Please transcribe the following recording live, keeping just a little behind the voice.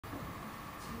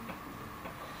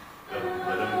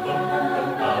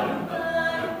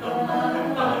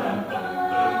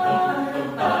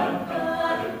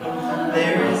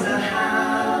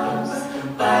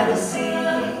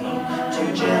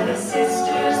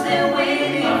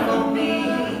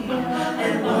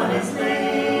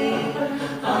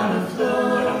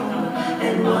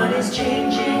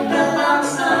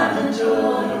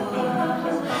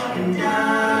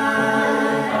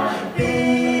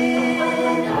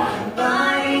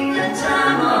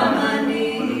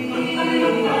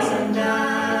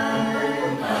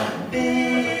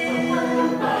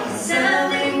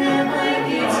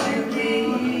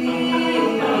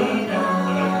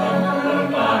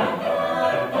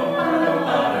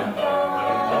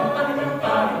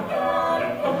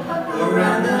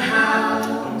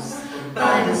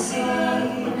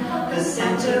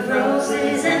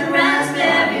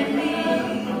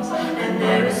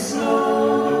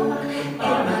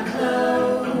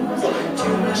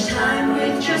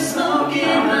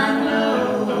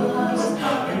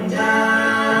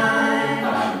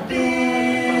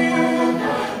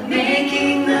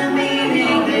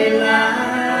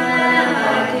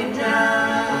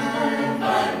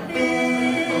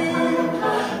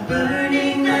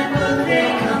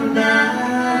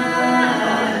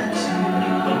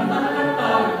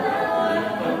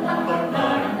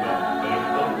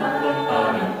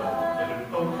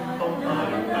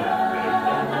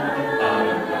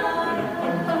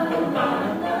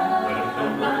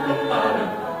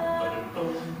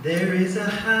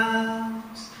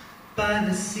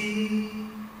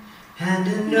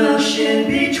ocean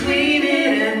between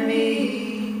it and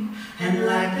me, and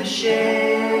like the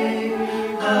shade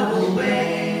of a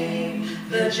wave,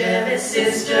 the jealous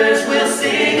sisters will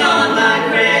sing on my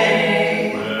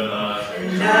grave.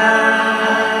 And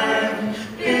I've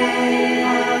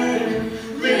been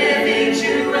living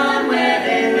to run where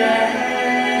they led,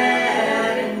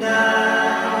 and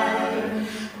I've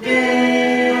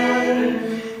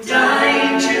been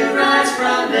dying to rise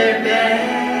from their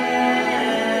bed.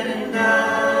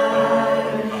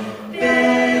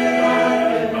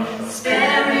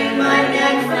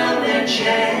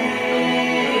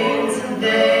 Chains, and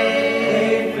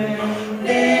they've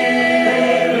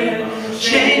been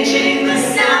changing the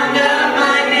sound of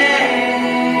my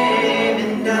name,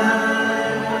 and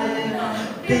I've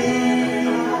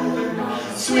been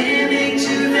swimming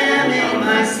to them in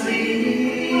my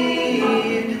sleep,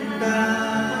 and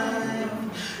I've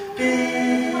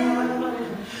been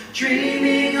dreaming